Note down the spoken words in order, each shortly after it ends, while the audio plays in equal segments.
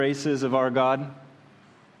Graces of our God.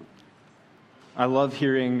 I love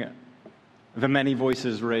hearing the many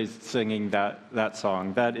voices raised singing that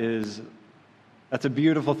song. That's a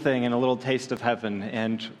beautiful thing and a little taste of heaven,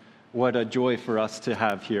 and what a joy for us to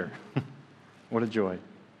have here. What a joy.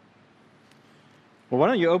 Well, why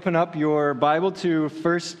don't you open up your Bible to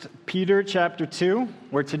 1 Peter chapter 2,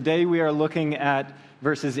 where today we are looking at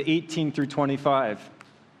verses 18 through 25.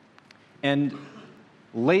 And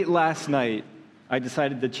late last night, I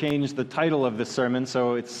decided to change the title of this sermon,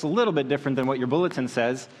 so it's a little bit different than what your bulletin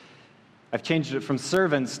says. I've changed it from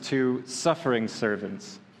servants to suffering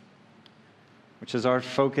servants, which is our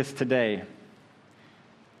focus today.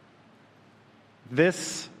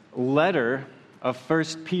 This letter of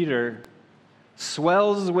 1 Peter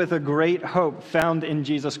swells with a great hope found in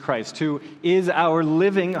Jesus Christ, who is our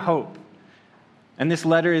living hope. And this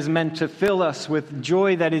letter is meant to fill us with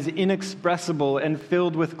joy that is inexpressible and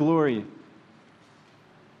filled with glory.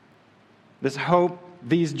 This hope,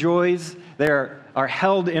 these joys, they are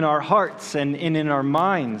held in our hearts and in our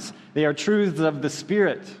minds. They are truths of the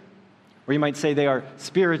Spirit, or you might say they are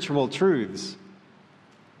spiritual truths.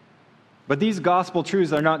 But these gospel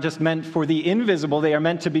truths are not just meant for the invisible, they are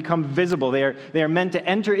meant to become visible. They are meant to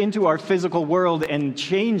enter into our physical world and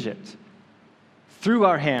change it through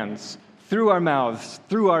our hands, through our mouths,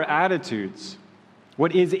 through our attitudes.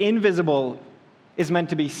 What is invisible is meant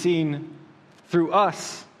to be seen through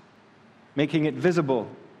us, making it visible.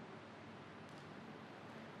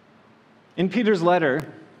 In Peter's letter,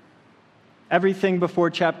 everything before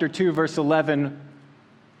chapter 2, verse 11,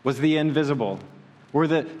 was the invisible, were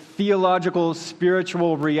the theological,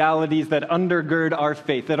 spiritual realities that undergird our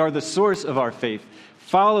faith, that are the source of our faith.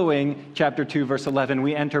 Following chapter 2, verse 11,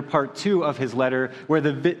 we enter part 2 of his letter, where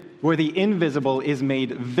the invisible is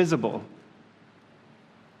made visible.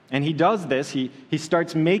 And he does this, he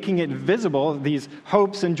starts making it visible, these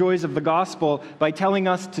hopes and joys of the gospel, by telling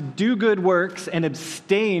us to do good works and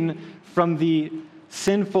abstain from the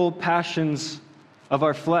sinful passions of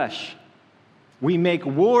our flesh. We make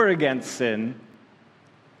war against sin,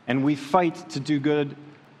 and we fight to do good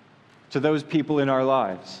to those people in our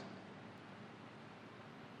lives.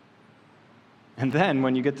 And then,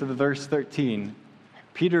 when you get to the verse 13,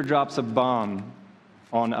 Peter drops a bomb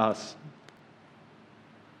on us.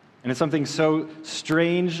 And it's something so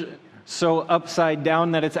strange, so upside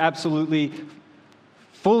down, that it's absolutely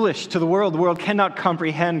foolish to the world. The world cannot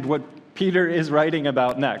comprehend what Peter is writing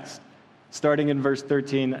about next, starting in verse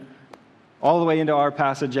 13, all the way into our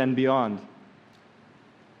passage and beyond.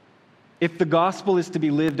 If the gospel is to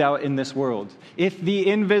be lived out in this world, if the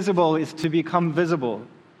invisible is to become visible,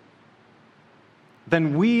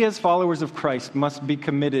 then we as followers of Christ must be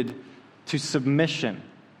committed to submission,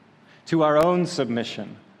 to our own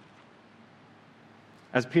submission.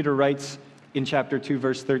 As Peter writes in chapter 2,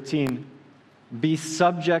 verse 13, be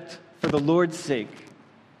subject for the Lord's sake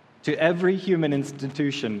to every human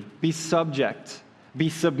institution. Be subject, be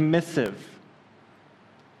submissive.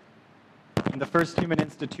 And the first human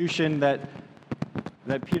institution that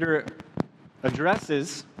Peter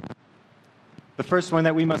addresses, the first one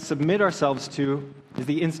that we must submit ourselves to, is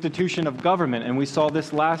the institution of government. And we saw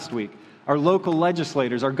this last week. Our local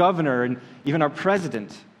legislators, our governor, and even our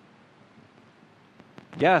president.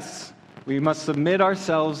 Yes, we must submit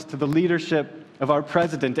ourselves to the leadership of our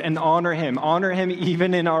president and honor him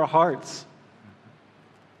even in our hearts.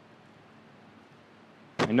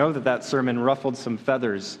 I know that sermon ruffled some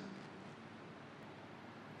feathers,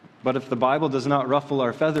 but if the Bible does not ruffle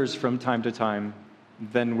our feathers from time to time,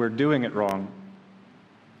 then we're doing it wrong.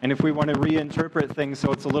 And if we want to reinterpret things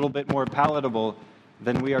so it's a little bit more palatable,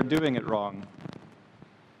 then we are doing it wrong.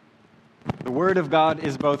 The Word of God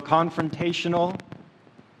is both confrontational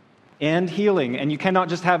and healing, and you cannot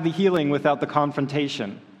just have the healing without the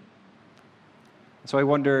confrontation. So I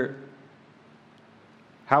wonder,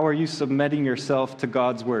 how are you submitting yourself to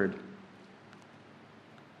God's Word?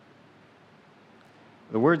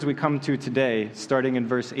 The words we come to today, starting in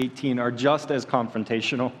verse 18, are just as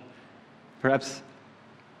confrontational, perhaps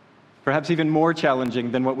even more challenging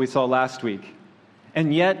than what we saw last week.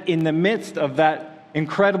 And yet, in the midst of that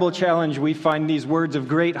incredible challenge, we find these words of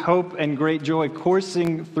great hope and great joy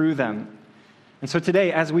coursing through them. And so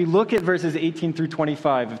today, as we look at verses 18 through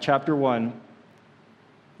 25 of chapter 1,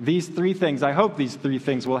 I hope these three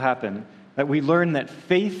things will happen. That we learn that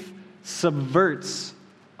faith subverts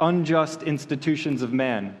unjust institutions of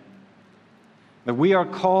man. That we are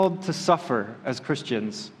called to suffer as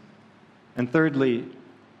Christians. And thirdly,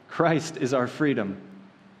 Christ is our freedom.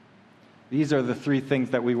 These are the three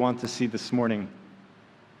things that we want to see this morning.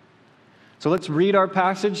 So let's read our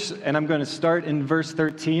passage, and I'm going to start in verse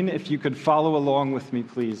 13. If you could follow along with me,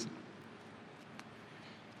 please.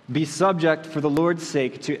 Be subject for the Lord's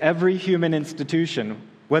sake to every human institution,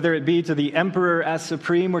 whether it be to the emperor as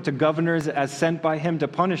supreme or to governors as sent by him to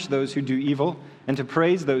punish those who do evil and to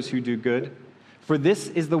praise those who do good. For this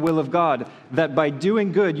is the will of God, that by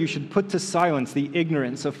doing good you should put to silence the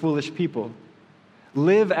ignorance of foolish people.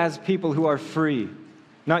 Live as people who are free,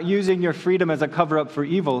 not using your freedom as a cover-up for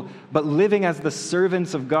evil, but living as the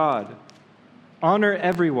servants of God. Honor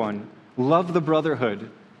everyone, love the brotherhood,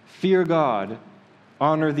 fear God,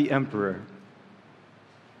 honor the emperor.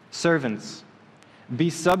 Servants,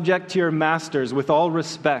 be subject to your masters with all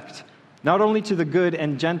respect, not only to the good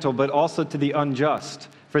and gentle, but also to the unjust.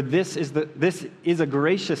 For this is a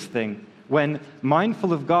gracious thing, when,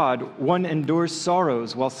 mindful of God, one endures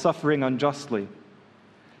sorrows while suffering unjustly.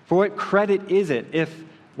 For what credit is it if,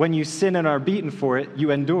 when you sin and are beaten for it, you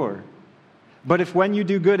endure? But if when you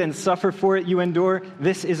do good and suffer for it, you endure,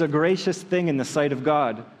 this is a gracious thing in the sight of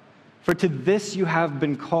God. For to this you have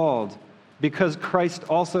been called, because Christ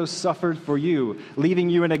also suffered for you, leaving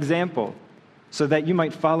you an example, so that you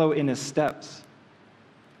might follow in his steps.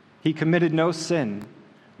 He committed no sin,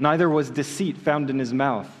 neither was deceit found in his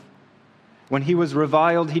mouth. When he was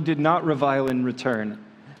reviled, he did not revile in return.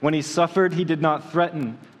 When he suffered, he did not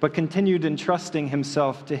threaten, but continued entrusting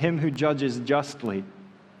himself to him who judges justly.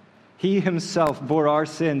 He himself bore our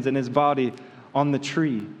sins in his body on the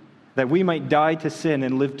tree, that we might die to sin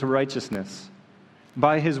and live to righteousness.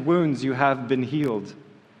 By his wounds you have been healed.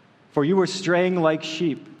 For you were straying like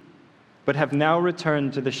sheep, but have now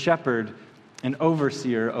returned to the shepherd and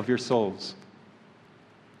overseer of your souls.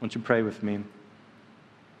 Won't you pray with me?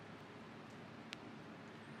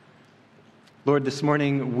 Lord, this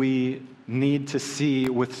morning we need to see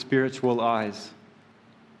with spiritual eyes,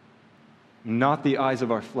 not the eyes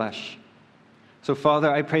of our flesh. So, Father,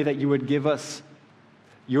 I pray that you would give us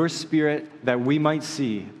your Spirit that we might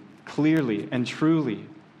see clearly and truly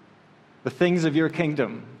the things of your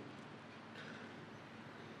kingdom.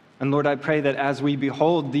 And Lord, I pray that as we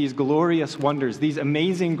behold these glorious wonders, these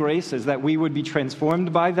amazing graces, that we would be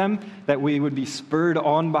transformed by them, that we would be spurred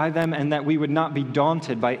on by them, and that we would not be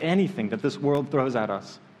daunted by anything that this world throws at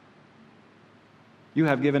us. You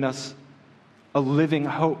have given us a living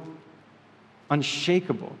hope,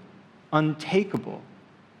 unshakable, untakeable.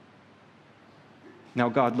 Now,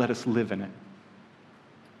 God, let us live in it.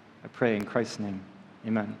 I pray in Christ's name.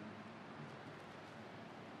 Amen.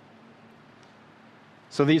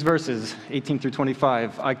 So these verses, 18 through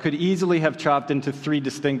 25, I could easily have chopped into 3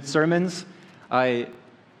 distinct sermons. I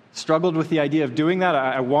struggled with the idea of doing that.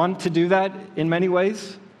 I want to do that in many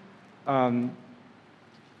ways. I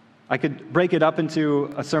could break it up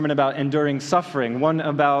into a sermon about enduring suffering, one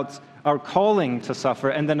about our calling to suffer,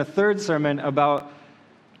 and then a third sermon about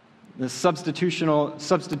the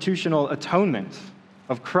substitutional atonement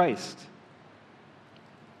of Christ.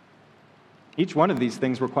 Each one of these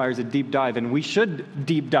things requires a deep dive, and we should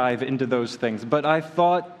deep dive into those things. But I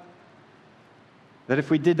thought that if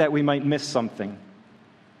we did that, we might miss something.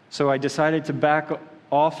 So I decided to back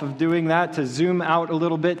off of doing that, to zoom out a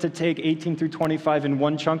little bit, to take 18 through 25 in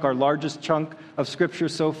one chunk, our largest chunk of Scripture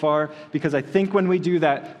so far, because I think when we do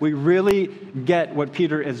that, we really get what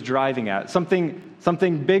Peter is driving at, something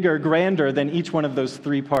bigger, grander than each one of those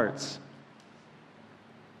 3 parts.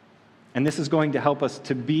 And this is going to help us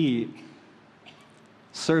to be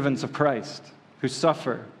servants of Christ, who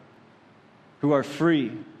suffer, who are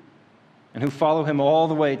free, and who follow him all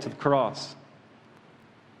the way to the cross.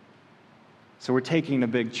 So we're taking a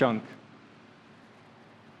big chunk,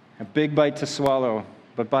 a big bite to swallow,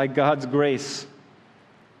 but by God's grace,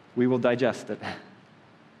 we will digest it.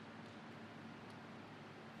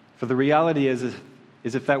 For the reality is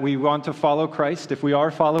if that we want to follow Christ, if we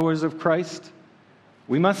are followers of Christ,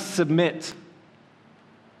 we must submit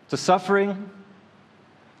to suffering,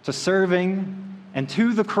 to serving, and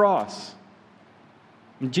to the cross.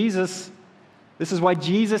 And Jesus, this is why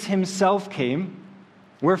Jesus himself came.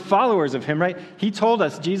 We're followers of him, right?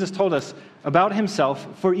 Jesus told us about himself,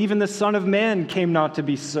 for even the Son of Man came not to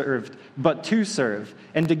be served, but to serve,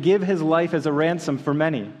 and to give his life as a ransom for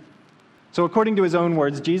many. So according to his own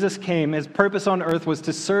words, Jesus came, his purpose on earth was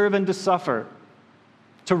to serve and to suffer,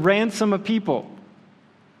 to ransom a people.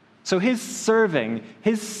 So his serving,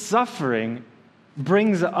 his suffering,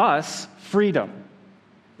 brings us freedom.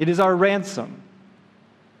 It is our ransom.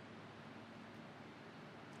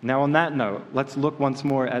 Now, on that note, let's look once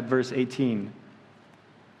more at verse 18,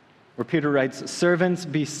 where Peter writes, "Servants,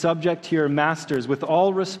 be subject to your masters with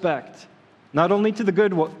all respect, not only to the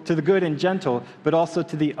good and gentle, but also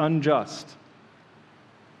to the unjust."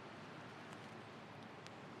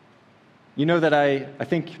 You know that I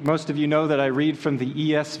think most of you know that I read from the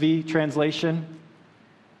ESV translation.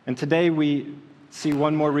 And today we see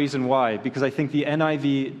one more reason why, because I think the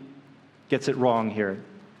NIV gets it wrong here.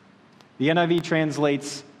 The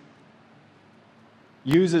NIV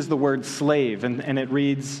uses the word slave, and it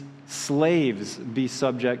reads, "Slaves, be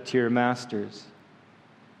subject to your masters."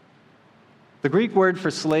 The Greek word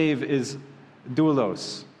for slave is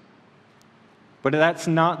doulos. But that's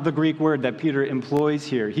not the Greek word that Peter employs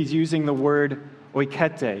here. He's using the word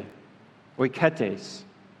oiketes.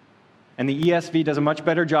 And the ESV does a much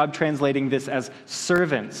better job translating this as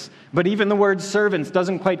servants. But even the word servants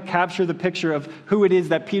doesn't quite capture the picture of who it is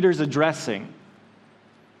that Peter's addressing.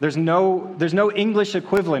 There's no English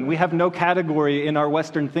equivalent. We have no category in our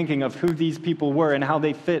Western thinking of who these people were and how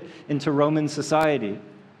they fit into Roman society.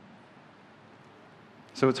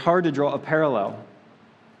 So it's hard to draw a parallel.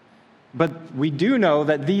 But we do know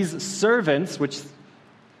that these servants, oiketes,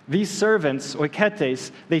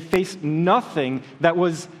 they faced nothing that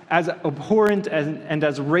was as abhorrent and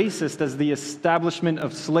as racist as the establishment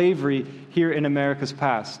of slavery here in America's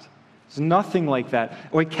past. There's nothing like that.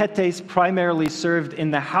 Oiketes primarily served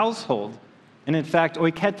in the household. And in fact,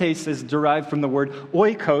 oiketes is derived from the word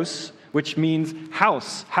oikos, which means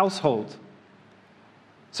house, household.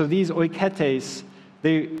 So these oiketes,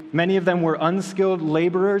 many of them were unskilled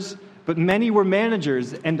laborers, but many were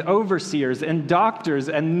managers and overseers and doctors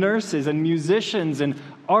and nurses and musicians and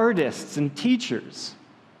artists and teachers.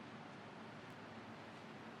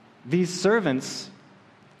 These servants,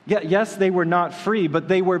 yes, they were not free, but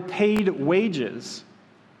they were paid wages.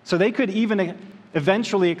 So they could even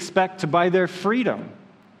eventually expect to buy their freedom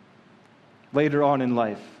later on in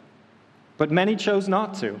life. But many chose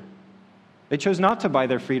not to. They chose not to buy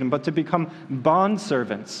their freedom, but to become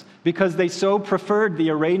bondservants because they so preferred the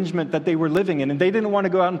arrangement that they were living in, and they didn't want to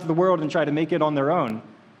go out into the world and try to make it on their own.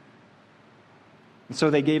 And so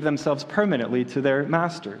they gave themselves permanently to their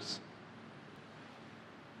masters.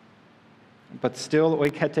 But still,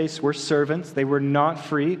 oiketes were servants. They were not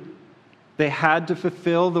free. They had to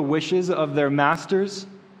fulfill the wishes of their masters.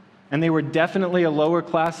 And they were definitely a lower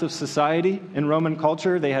class of society in Roman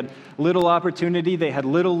culture. They had little opportunity. They had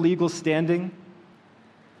little legal standing.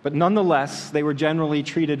 But nonetheless, they were generally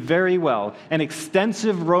treated very well. And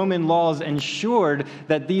extensive Roman laws ensured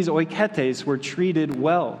that these oiketes were treated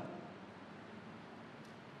well,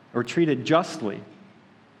 or treated justly.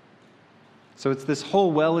 So it's this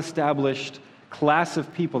whole well-established class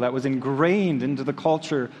of people that was ingrained into the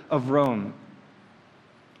culture of Rome.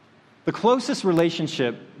 The closest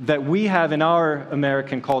relationship that we have in our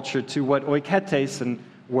American culture to what oiketes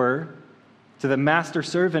were, to the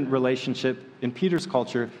master-servant relationship in Peter's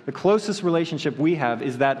culture, the closest relationship we have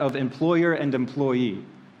is that of employer and employee.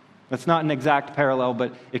 That's not an exact parallel,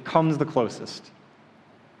 but it comes the closest.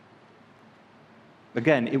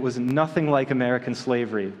 Again, it was nothing like American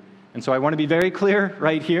slavery. And so I want to be very clear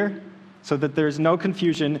right here so that there's no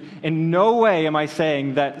confusion. In no way am I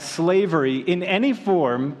saying that slavery in any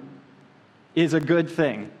form is a good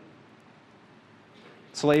thing.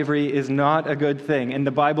 Slavery is not a good thing, and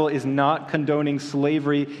the Bible is not condoning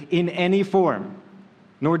slavery in any form,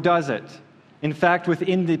 nor does it. In fact,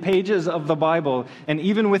 within the pages of the Bible, and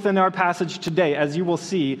even within our passage today, as you will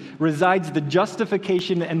see, resides the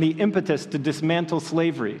justification and the impetus to dismantle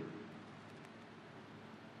slavery.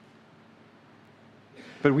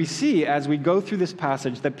 But we see, as we go through this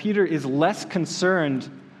passage, that Peter is less concerned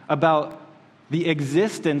about the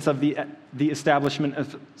existence of the establishment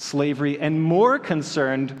of slavery and more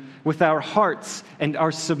concerned with our hearts and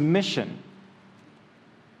our submission.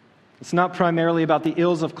 It's not primarily about the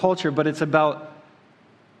ills of culture, but it's about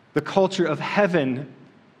the culture of heaven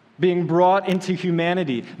being brought into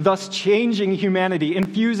humanity, thus changing humanity,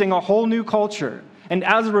 infusing a whole new culture. And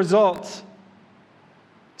as a result,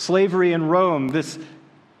 slavery in Rome, this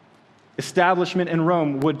establishment in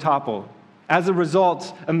Rome, would topple. As a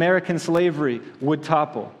result, American slavery would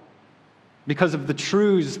topple because of the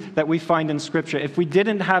truths that we find in Scripture. If we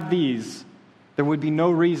didn't have these, there would be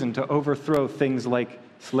no reason to overthrow things like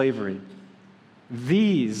slavery.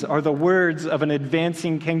 These are the words of an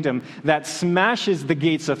advancing kingdom that smashes the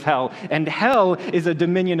gates of hell, and hell is a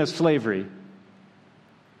dominion of slavery.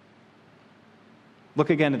 Look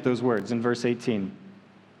again at those words in verse 18.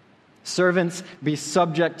 Servants, be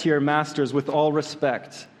subject to your masters with all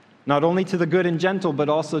respect, not only to the good and gentle, but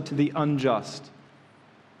also to the unjust.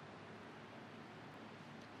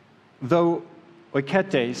 Though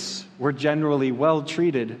oiketes were generally well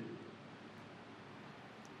treated,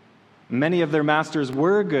 many of their masters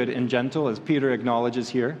were good and gentle, as Peter acknowledges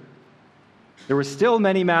here. There were still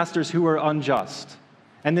many masters who were unjust.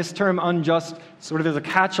 And this term unjust sort of is a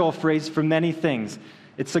catch-all phrase for many things.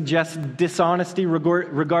 It suggests dishonesty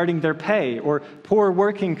regarding their pay or poor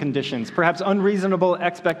working conditions, perhaps unreasonable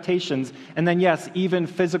expectations, and then, yes, even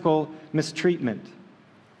physical mistreatment.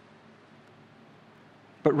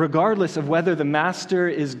 But regardless of whether the master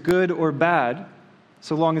is good or bad,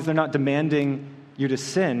 so long as they're not demanding you to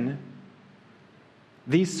sin,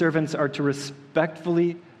 these servants are to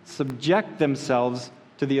respectfully subject themselves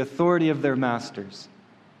to the authority of their masters.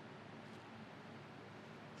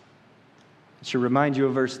 It should remind you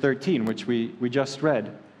of verse 13, which we just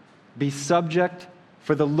read. Be subject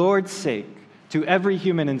for the Lord's sake to every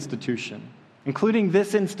human institution, including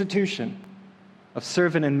this institution of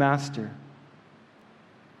servant and master.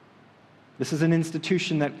 This is an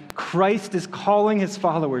institution that Christ is calling his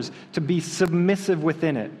followers to be submissive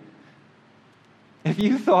within it. If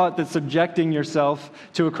you thought that subjecting yourself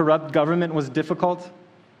to a corrupt government was difficult,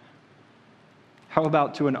 how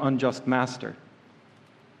about to an unjust master?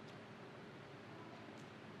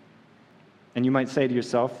 And you might say to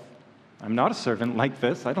yourself, I'm not a servant like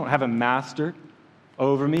this. I don't have a master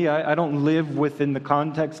over me. I don't live within the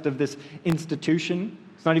context of this institution.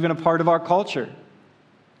 It's not even a part of our culture.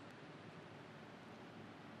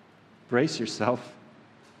 Brace yourself.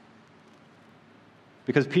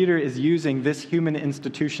 Because Peter is using this human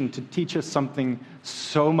institution to teach us something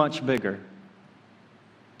so much bigger.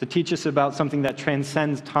 To teach us about something that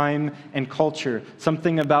transcends time and culture,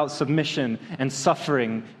 something about submission and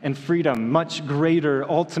suffering and freedom, much greater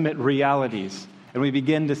ultimate realities. And we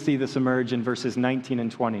begin to see this emerge in verses 19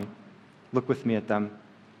 and 20. Look with me at them.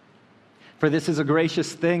 For this is a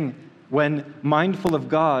gracious thing when, mindful of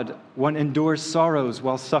God, one endures sorrows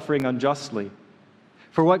while suffering unjustly.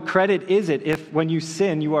 For what credit is it if, when you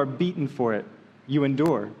sin, you are beaten for it, you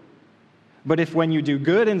endure? But if when you do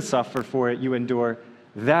good and suffer for it, you endure,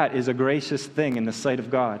 that is a gracious thing in the sight of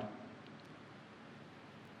God.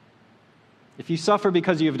 If you suffer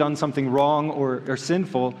because you have done something wrong or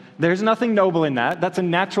sinful, there's nothing noble in that. That's a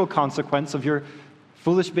natural consequence of your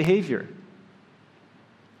foolish behavior.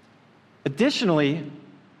 Additionally,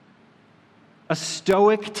 a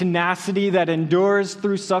stoic tenacity that endures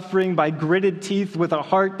through suffering by gritted teeth with a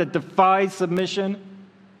heart that defies submission,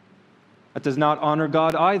 that does not honor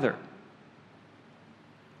God either.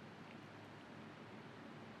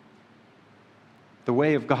 The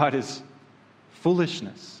way of God is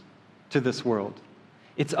foolishness to this world.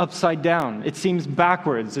 It's upside down. It seems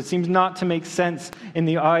backwards. It seems not to make sense in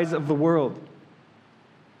the eyes of the world.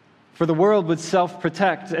 For the world would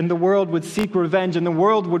self-protect, and the world would seek revenge, and the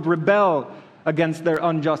world would rebel against their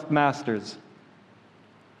unjust masters.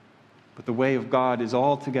 But the way of God is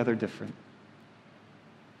altogether different.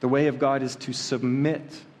 The way of God is to submit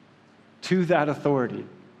to that authority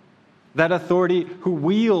who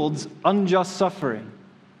wields unjust suffering.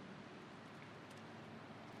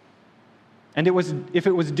 And if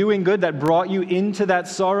it was doing good that brought you into that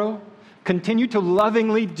sorrow, continue to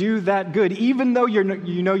lovingly do that good, even though you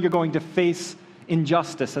know you're going to face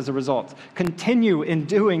injustice as a result. Continue in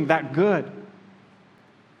doing that good.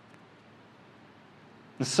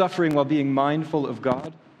 The suffering while being mindful of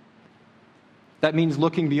God, that means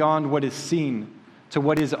looking beyond what is seen to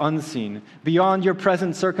what is unseen, beyond your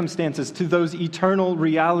present circumstances to those eternal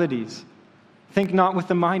realities. Think not with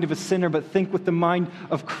the mind of a sinner, but think with the mind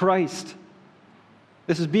of Christ.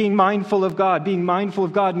 This is being mindful of God. Being mindful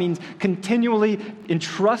of God means continually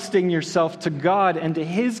entrusting yourself to God and to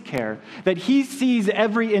His care, that He sees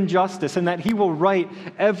every injustice and that He will right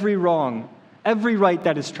every wrong, every right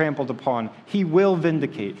that is trampled upon. He will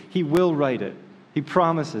vindicate. He will right it. He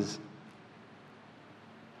promises.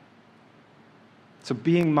 So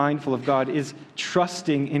being mindful of God is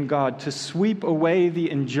trusting in God to sweep away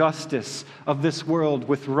the injustice of this world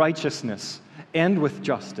with righteousness and with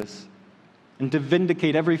justice, and to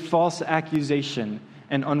vindicate every false accusation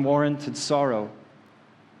and unwarranted sorrow.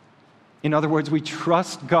 In other words, we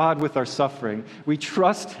trust God with our suffering. We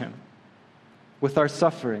trust Him with our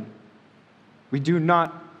suffering. We do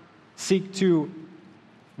not seek to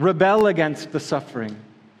rebel against the suffering,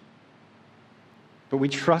 but we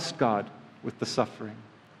trust God with the suffering.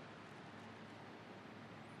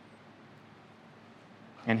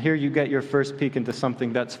 And here you get your first peek into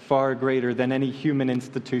something that's far greater than any human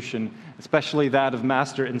institution, especially that of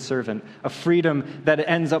master and servant, a freedom that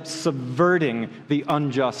ends up subverting the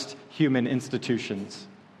unjust human institutions.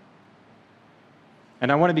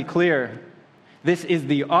 And I want to be clear, this is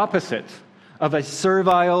the opposite of a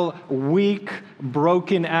servile, weak,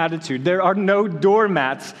 broken attitude. There are no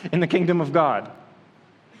doormats in the kingdom of God.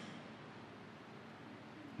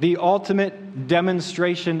 The ultimate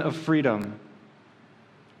demonstration of freedom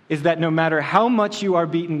is that no matter how much you are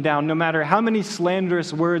beaten down, no matter how many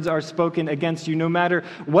slanderous words are spoken against you, no matter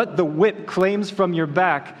what the whip claims from your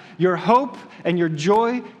back, your hope and your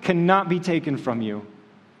joy cannot be taken from you.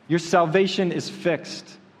 Your salvation is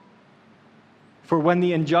fixed. For when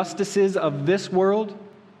the injustices of this world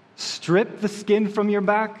strip the skin from your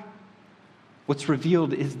back, what's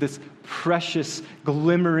revealed is this precious,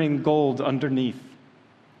 glimmering gold underneath.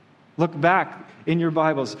 Look back in your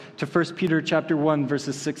Bibles to 1 Peter chapter 1,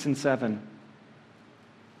 verses 6 and 7.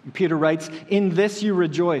 Peter writes, "In this you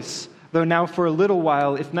rejoice, though now for a little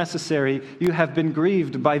while, if necessary, you have been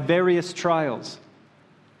grieved by various trials,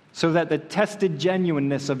 so that the tested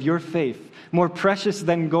genuineness of your faith, more precious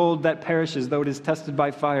than gold that perishes, though it is tested by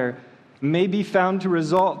fire, may be found to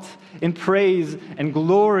result in praise and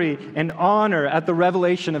glory and honor at the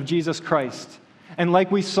revelation of Jesus Christ." And like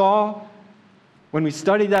we saw when we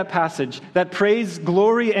studied that passage, that praise,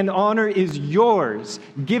 glory, and honor is yours,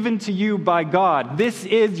 given to you by God. This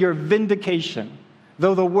is your vindication.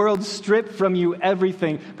 Though the world stripped from you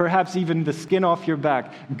everything, perhaps even the skin off your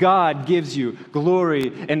back, God gives you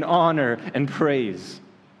glory and honor and praise.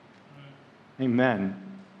 Amen.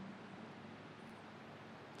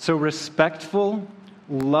 So respectful,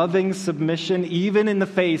 loving submission, even in the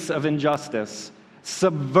face of injustice,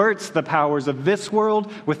 subverts the powers of this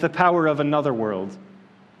world with the power of another world.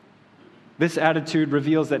 This attitude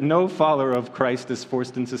reveals that no follower of Christ is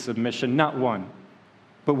forced into submission, not one,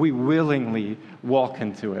 but we willingly walk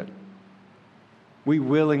into it. We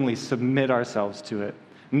willingly submit ourselves to it.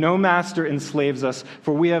 No master enslaves us,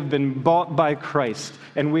 for we have been bought by Christ,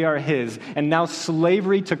 and we are his. And now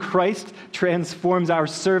slavery to Christ transforms our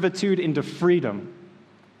servitude into freedom.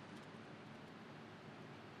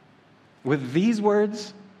 With these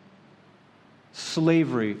words,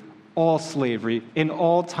 slavery, in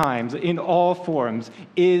all times, in all forms,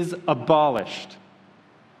 is abolished.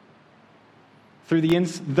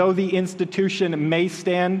 Though the institution may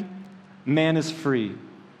stand, man is free,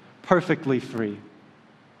 perfectly free.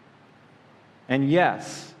 And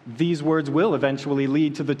yes, these words will eventually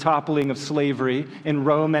lead to the toppling of slavery in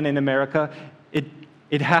Rome and in America.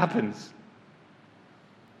 It happens.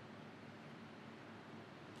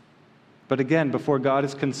 But again, before God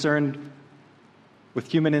is concerned with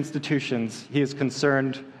human institutions, he is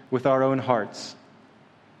concerned with our own hearts.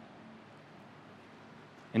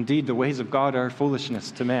 Indeed, the ways of God are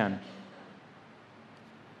foolishness to man.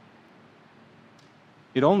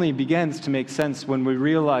 It only begins to make sense when we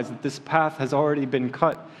realize that this path has already been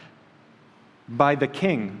cut by the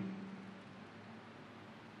King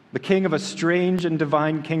of a strange and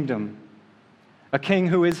divine kingdom, a king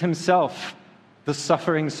who is himself the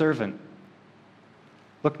suffering servant.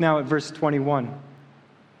 Look now at verse 21.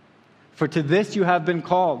 "For to this you have been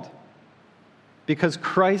called, because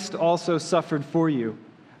Christ also suffered for you,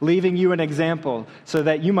 leaving you an example so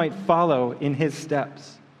that you might follow in his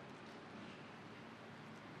steps."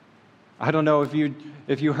 I don't know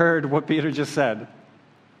if you heard what Peter just said.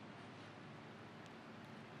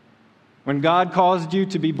 When God caused you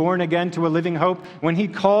to be born again to a living hope, when he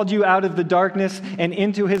called you out of the darkness and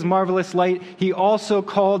into his marvelous light, he also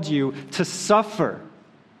called you to suffer.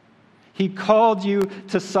 He called you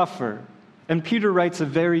to suffer. And Paul writes a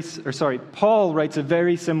very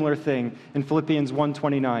similar thing in Philippians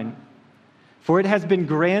 1:29. "For it has been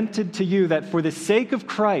granted to you that for the sake of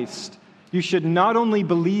Christ, you should not only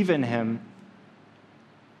believe in him,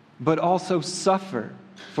 but also suffer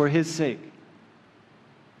for his sake."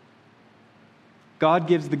 God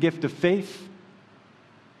gives the gift of faith,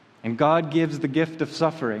 and God gives the gift of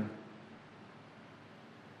suffering.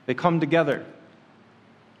 They come together.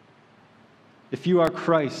 If you are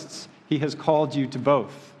Christ's, he has called you to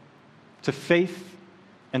both, to faith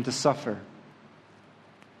and to suffer.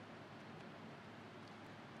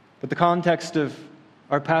 But the context of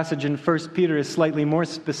our passage in 1 Peter is slightly more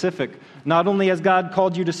specific. Not only has God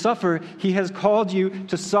called you to suffer, he has called you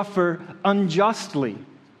to suffer unjustly.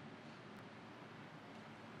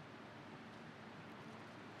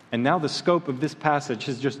 And now the scope of this passage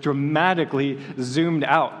has just dramatically zoomed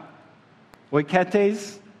out.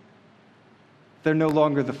 Oiketes, they're no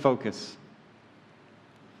longer the focus.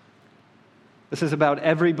 This is about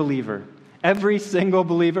every believer, every single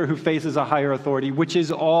believer who faces a higher authority, which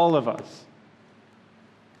is all of us.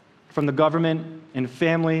 From the government, in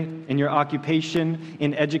family, in your occupation,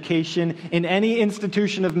 in education, in any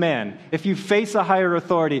institution of man. If you face a higher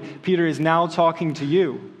authority, Peter is now talking to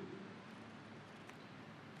you.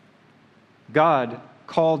 God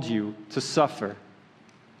called you to suffer,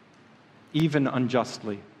 even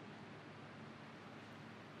unjustly.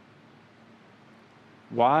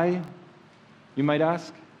 Why, you might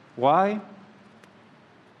ask? Why?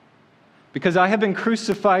 because I have been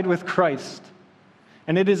crucified with Christ.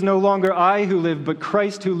 And it is no longer I who live, but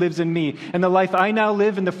Christ who lives in me. And the life I now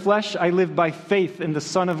live in the flesh, I live by faith in the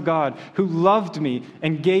Son of God, who loved me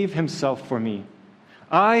and gave himself for me.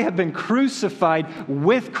 I have been crucified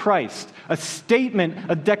with Christ, a statement,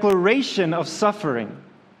 a declaration of suffering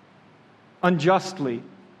unjustly.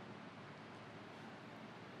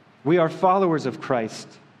 We are followers of Christ,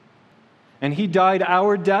 and he died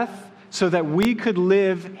our death so that we could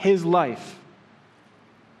live his life.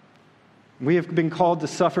 We have been called to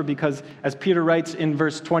suffer because, as Peter writes in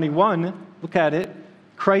verse 21, look at it,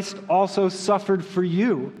 Christ also suffered for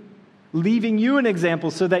you, leaving you an example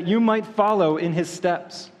so that you might follow in his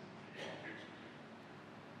steps.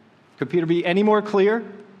 Could Peter be any more clear?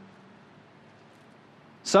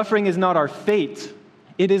 Suffering is not our fate,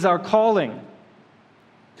 it is our calling.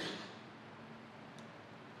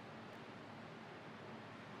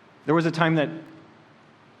 There was a time that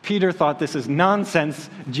Peter thought, this is nonsense,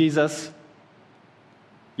 Jesus.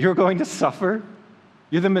 You're going to suffer?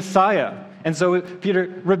 You're the Messiah. And so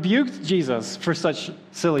Peter rebuked Jesus for such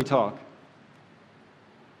silly talk.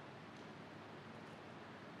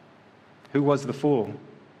 Who was the fool?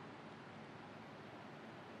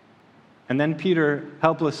 And then Peter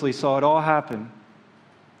helplessly saw it all happen.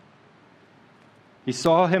 He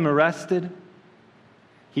saw him arrested.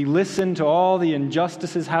 He listened to all the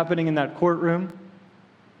injustices happening in that courtroom.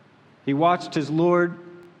 He watched his Lord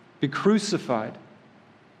be crucified.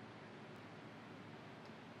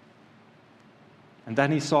 And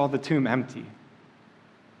then he saw the tomb empty.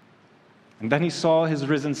 And then he saw his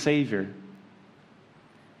risen Savior.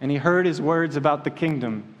 And he heard his words about the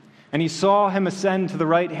kingdom. And he saw him ascend to the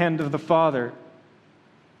right hand of the Father.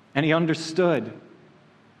 And he understood.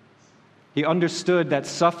 He understood that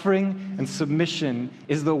suffering and submission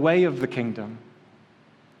is the way of the kingdom.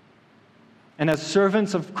 And as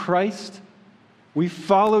servants of Christ, we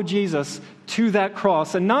follow Jesus to that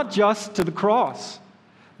cross, and not just to the cross,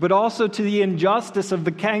 but also to the injustice of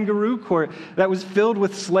the kangaroo court that was filled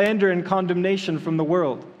with slander and condemnation from the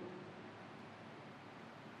world.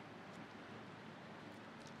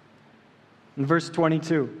 In verse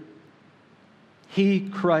 22, he,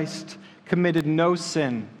 Christ, committed no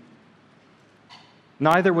sin.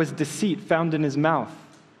 Neither was deceit found in his mouth.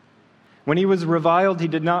 When he was reviled, he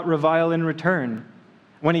did not revile in return.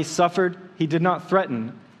 When he suffered, he did not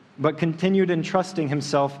threaten, but continued entrusting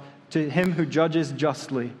himself to him who judges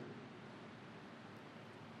justly.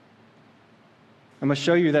 I'm going to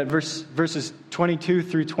show you that verses 22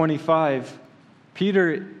 through 25,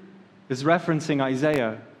 Peter is referencing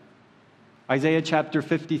Isaiah chapter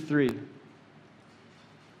 53.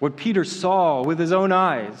 What Peter saw with his own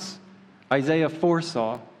eyes, Isaiah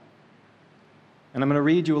foresaw. And I'm going to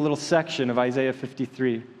read you a little section of Isaiah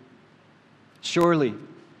 53. Surely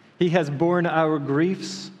he has borne our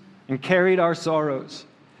griefs and carried our sorrows,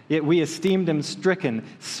 yet we esteemed him stricken,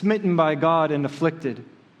 smitten by God, and afflicted.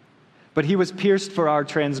 But he was pierced for our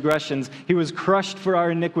transgressions, he was crushed for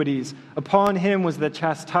our iniquities. Upon him was the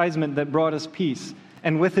chastisement that brought us peace,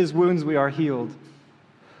 and with his wounds we are healed.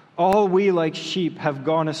 All we like sheep have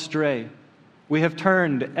gone astray. We have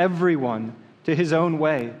turned everyone to his own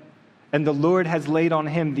way, and the Lord has laid on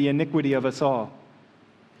him the iniquity of us all.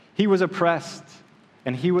 He was oppressed,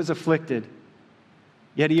 and he was afflicted,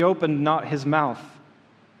 yet he opened not his mouth.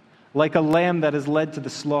 Like a lamb that is led to the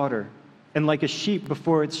slaughter, and like a sheep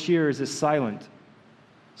before its shearers is silent,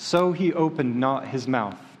 so he opened not his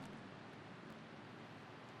mouth.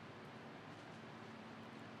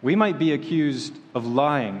 We might be accused of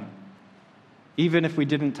lying, even if we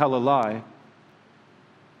didn't tell a lie.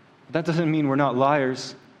 That doesn't mean we're not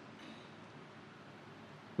liars.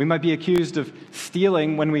 We might be accused of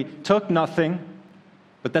stealing when we took nothing,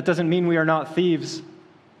 but that doesn't mean we are not thieves.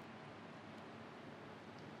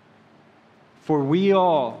 For we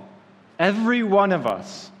all, every one of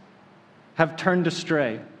us, have turned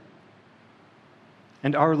astray,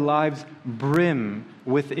 and our lives brim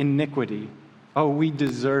with iniquity. Oh, we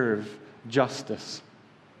deserve justice.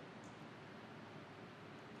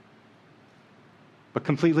 But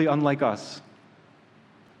completely unlike us,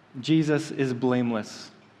 Jesus is blameless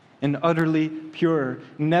and utterly pure.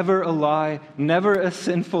 Never a lie, never a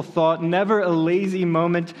sinful thought, never a lazy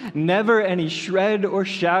moment, never any shred or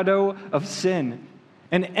shadow of sin.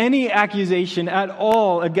 And any accusation at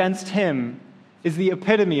all against him is the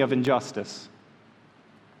epitome of injustice.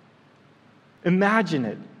 Imagine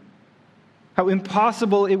it. How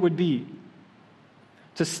impossible it would be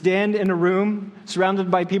to stand in a room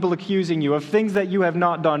surrounded by people accusing you of things that you have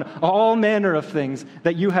not done, all manner of things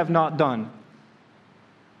that you have not done.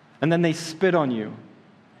 And then they spit on you,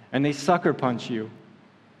 and they sucker punch you,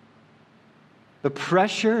 The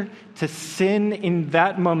pressure to sin in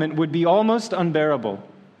that moment would be almost unbearable.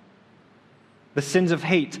 The sins of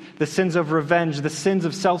hate, the sins of revenge, the sins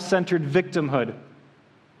of self-centered victimhood.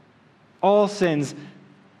 All sins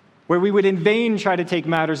where we would in vain try to take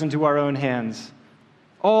matters into our own hands.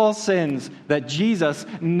 All sins that Jesus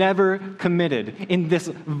never committed in this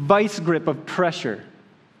vice grip of pressure.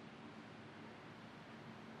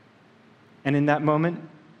 And in that moment,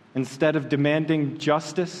 instead of demanding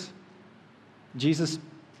justice, Jesus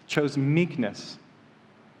chose meekness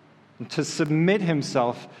to submit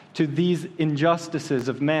himself to these injustices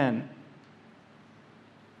of man.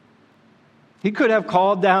 He could have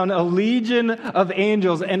called down a legion of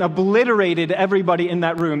angels and obliterated everybody in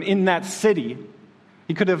that room, in that city.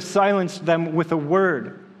 He could have silenced them with a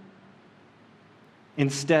word.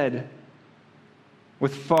 Instead,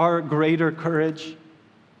 with far greater courage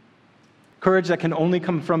that can only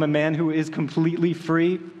come from a man who is completely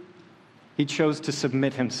free, he chose to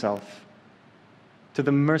submit himself to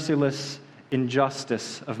the merciless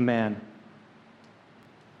injustice of man.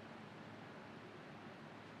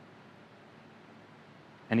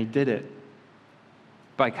 And he did it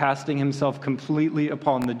by casting himself completely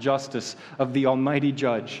upon the justice of the Almighty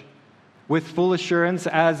Judge, with full assurance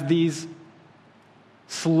as these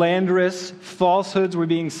slanderous falsehoods were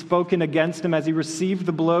being spoken against him, as he received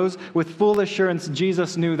the blows. With full assurance,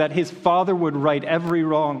 Jesus knew that his Father would right every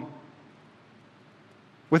wrong.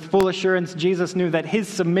 With full assurance, Jesus knew that his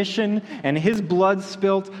submission and his blood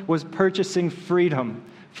spilt was purchasing freedom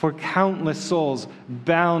for countless souls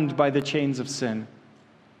bound by the chains of sin.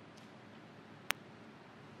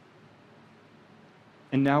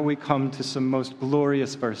 And now we come to some most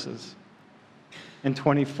glorious verses. In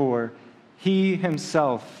 24, he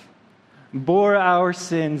himself bore our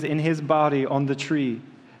sins in his body on the tree,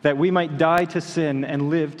 that we might die to sin and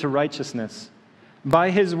live to righteousness.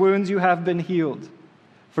 By his wounds you have been healed,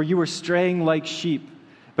 for you were straying like sheep,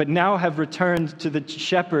 but now have returned to the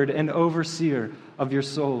shepherd and overseer of your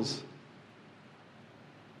souls.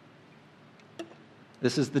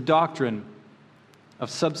 This is the doctrine of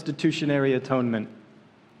substitutionary atonement.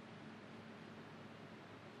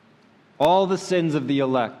 All the sins of the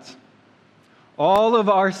elect, all of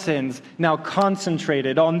our sins now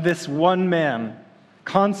concentrated on this one man,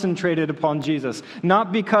 concentrated upon Jesus.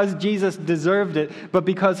 Not because Jesus deserved it, but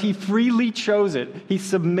because he freely chose it. He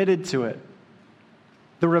submitted to it.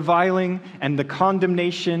 The reviling and the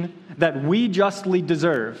condemnation that we justly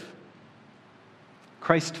deserve,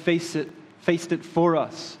 Christ faced it for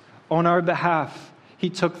us on our behalf.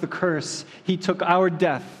 He took the curse. He took our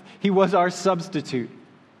death. He was our substitute.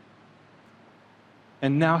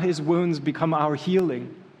 And now his wounds become our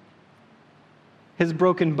healing. His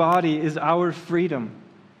broken body is our freedom.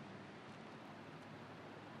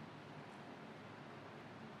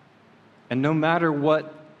 And no matter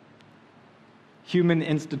what human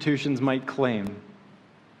institutions might claim,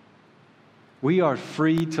 we are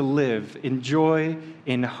free to live in joy,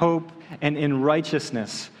 in hope, and in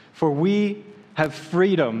righteousness. For we have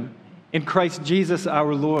freedom in Christ Jesus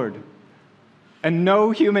our Lord. And no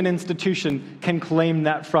human institution can claim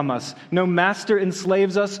that from us. No master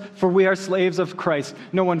enslaves us, for we are slaves of Christ.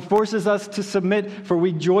 No one forces us to submit, for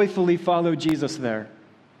we joyfully follow Jesus there.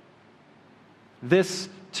 This,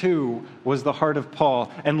 too, was the heart of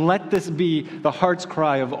Paul, and let this be the heart's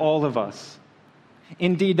cry of all of us.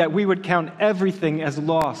 Indeed, that we would count everything as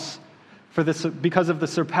loss because of the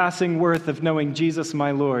surpassing worth of knowing Jesus my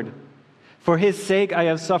Lord. For his sake I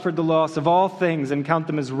have suffered the loss of all things and count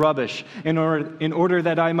them as rubbish, in order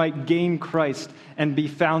that I might gain Christ and be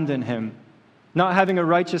found in him, not having a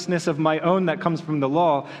righteousness of my own that comes from the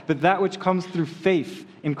law, but that which comes through faith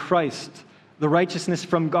in Christ, the righteousness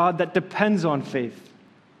from God that depends on faith,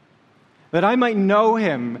 that I might know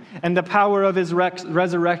him and the power of his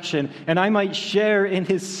resurrection, and I might share in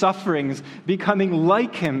his sufferings, becoming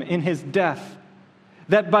like him in his death,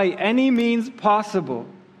 that by any means possible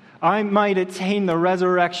I might attain the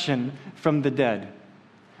resurrection from the dead.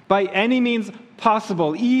 By any means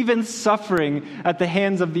possible, even suffering at the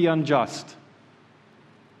hands of the unjust.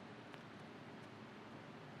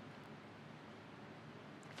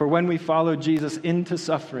 For when we follow Jesus into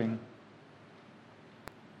suffering,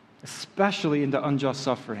 especially into unjust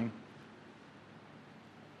suffering,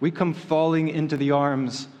 we come falling into the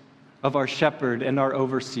arms of our shepherd and our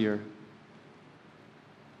overseer.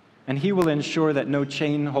 And he will ensure that no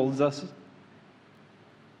chain holds us.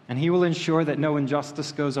 And he will ensure that no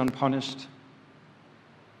injustice goes unpunished.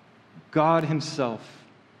 God himself,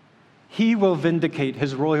 he will vindicate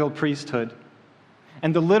his royal priesthood.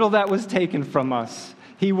 And the little that was taken from us,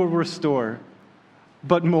 he will restore.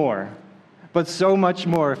 But more but so much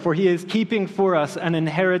more, for he is keeping for us an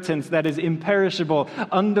inheritance that is imperishable,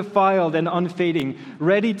 undefiled, and unfading,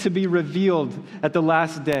 ready to be revealed at the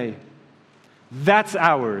last day. That's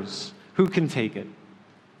ours. Who can take it?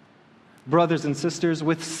 Brothers and sisters,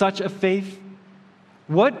 with such a faith,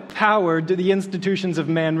 what power do the institutions of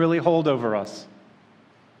man really hold over us?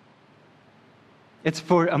 It's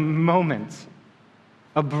for a moment,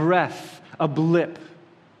 a breath, a blip.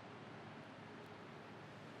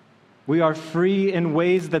 We are free in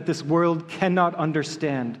ways that this world cannot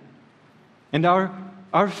understand. And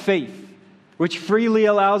our faith, which freely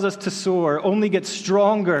allows us to soar, only gets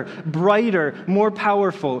stronger, brighter, more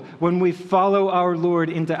powerful when we follow our Lord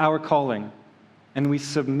into our calling and we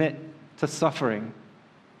submit to suffering.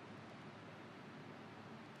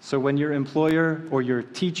 So when your employer or your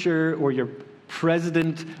teacher or your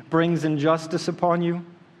president brings injustice upon you,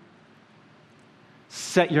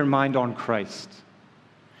 set your mind on Christ.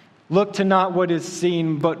 Look to not what is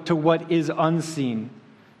seen, but to what is unseen.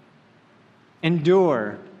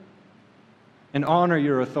 Endure and honor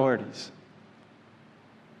your authorities.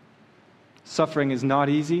 Suffering is not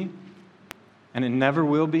easy, and it never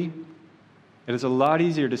will be. It is a lot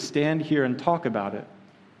easier to stand here and talk about it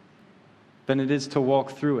than it is to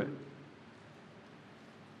walk through it.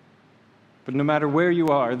 But no matter where you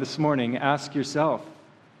are this morning, ask yourself,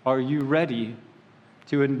 are you ready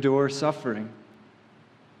to endure suffering?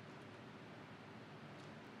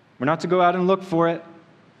 We're not to go out and look for it,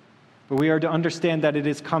 but we are to understand that it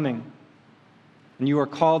is coming, and you are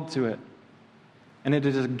called to it. And it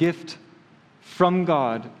is a gift from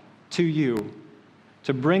God to you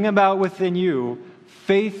to bring about within you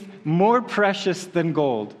faith more precious than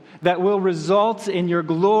gold that will result in your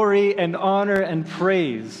glory and honor and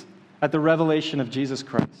praise at the revelation of Jesus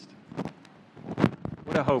Christ.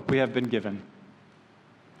 What a hope we have been given.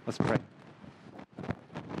 Let's pray.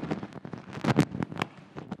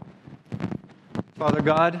 Father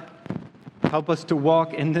God, help us to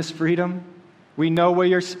walk in this freedom. We know where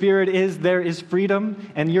your Spirit is, there is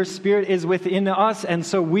freedom, and your Spirit is within us, and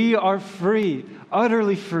so we are free,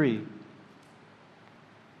 utterly free.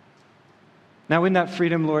 Now in that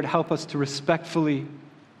freedom, Lord, help us to respectfully,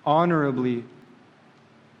 honorably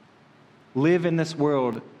live in this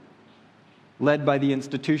world led by the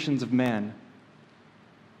institutions of man,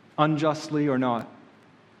 unjustly or not.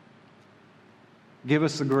 Give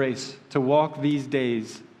us the grace to walk these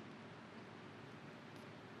days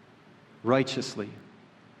righteously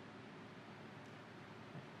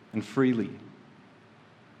and freely.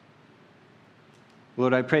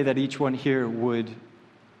 Lord, I pray that each one here would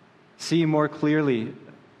see more clearly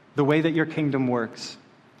the way that your kingdom works.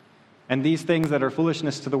 And these things that are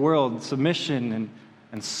foolishness to the world, submission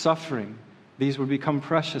and suffering, these would become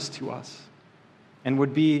precious to us and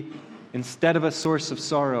would be, instead of a source of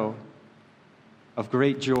sorrow, of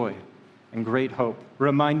great joy and great hope,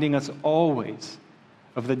 reminding us always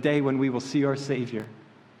of the day when we will see our Savior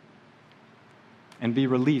and be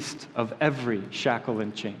released of every shackle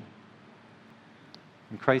and chain.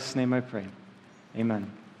 In Christ's name I pray.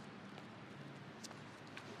 Amen.